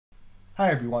Hi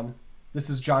everyone, this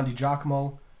is John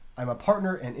Giacomo. I'm a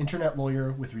partner and internet lawyer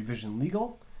with Revision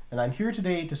Legal, and I'm here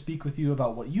today to speak with you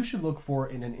about what you should look for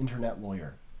in an internet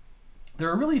lawyer. There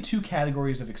are really two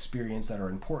categories of experience that are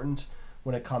important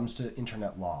when it comes to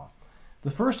internet law.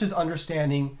 The first is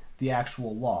understanding the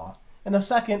actual law, and the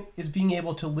second is being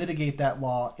able to litigate that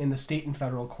law in the state and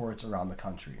federal courts around the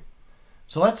country.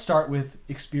 So let's start with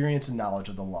experience and knowledge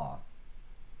of the law.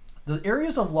 The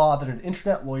areas of law that an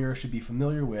internet lawyer should be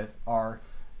familiar with are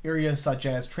areas such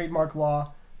as trademark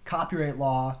law, copyright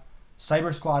law,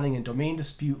 cyber squatting and domain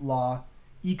dispute law,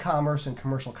 e-commerce and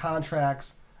commercial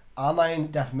contracts, online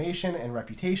defamation and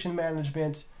reputation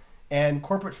management, and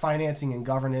corporate financing and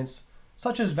governance,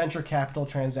 such as venture capital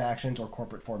transactions or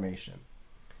corporate formation.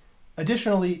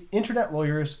 Additionally, internet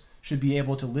lawyers should be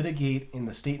able to litigate in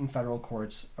the state and federal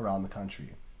courts around the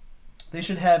country. They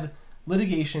should have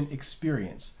litigation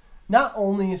experience, not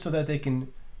only so that they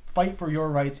can fight for your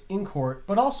rights in court,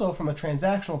 but also from a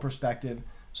transactional perspective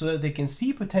so that they can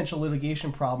see potential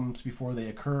litigation problems before they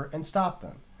occur and stop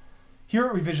them. Here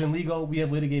at Revision Legal, we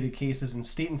have litigated cases in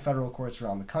state and federal courts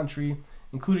around the country,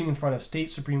 including in front of state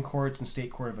Supreme Courts and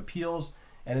state Court of Appeals,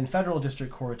 and in federal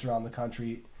district courts around the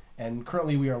country, and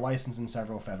currently we are licensed in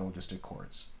several federal district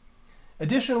courts.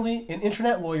 Additionally, an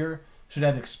internet lawyer should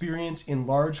have experience in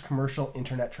large commercial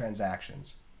internet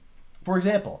transactions. For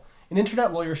example, an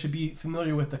internet lawyer should be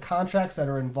familiar with the contracts that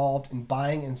are involved in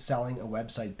buying and selling a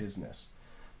website business.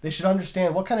 They should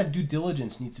understand what kind of due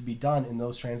diligence needs to be done in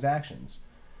those transactions.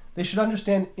 They should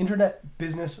understand internet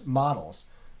business models,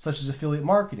 such as affiliate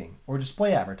marketing or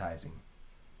display advertising.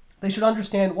 They should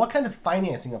understand what kind of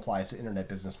financing applies to internet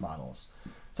business models,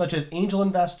 such as angel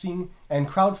investing and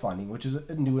crowdfunding, which is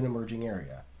a new and emerging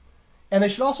area. And they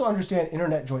should also understand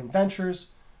internet joint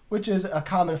ventures, which is a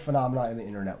common phenomenon in the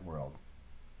internet world.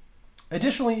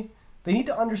 Additionally, they need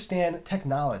to understand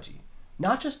technology,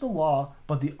 not just the law,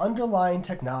 but the underlying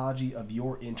technology of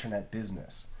your internet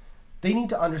business. They need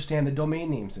to understand the domain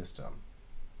name system.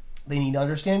 They need to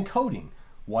understand coding.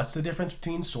 What's the difference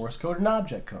between source code and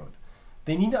object code?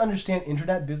 They need to understand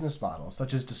internet business models,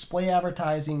 such as display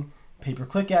advertising,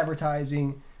 pay-per-click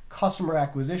advertising, customer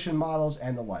acquisition models,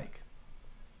 and the like.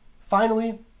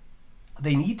 Finally,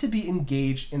 they need to be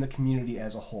engaged in the community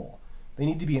as a whole. They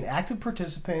need to be an active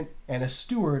participant and a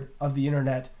steward of the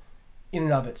internet in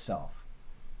and of itself.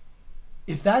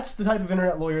 If that's the type of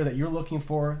internet lawyer that you're looking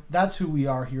for, that's who we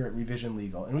are here at Revision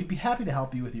Legal, and we'd be happy to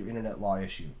help you with your internet law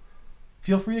issue.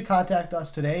 Feel free to contact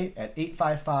us today at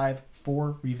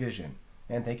 855-4-REVISION,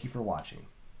 and thank you for watching.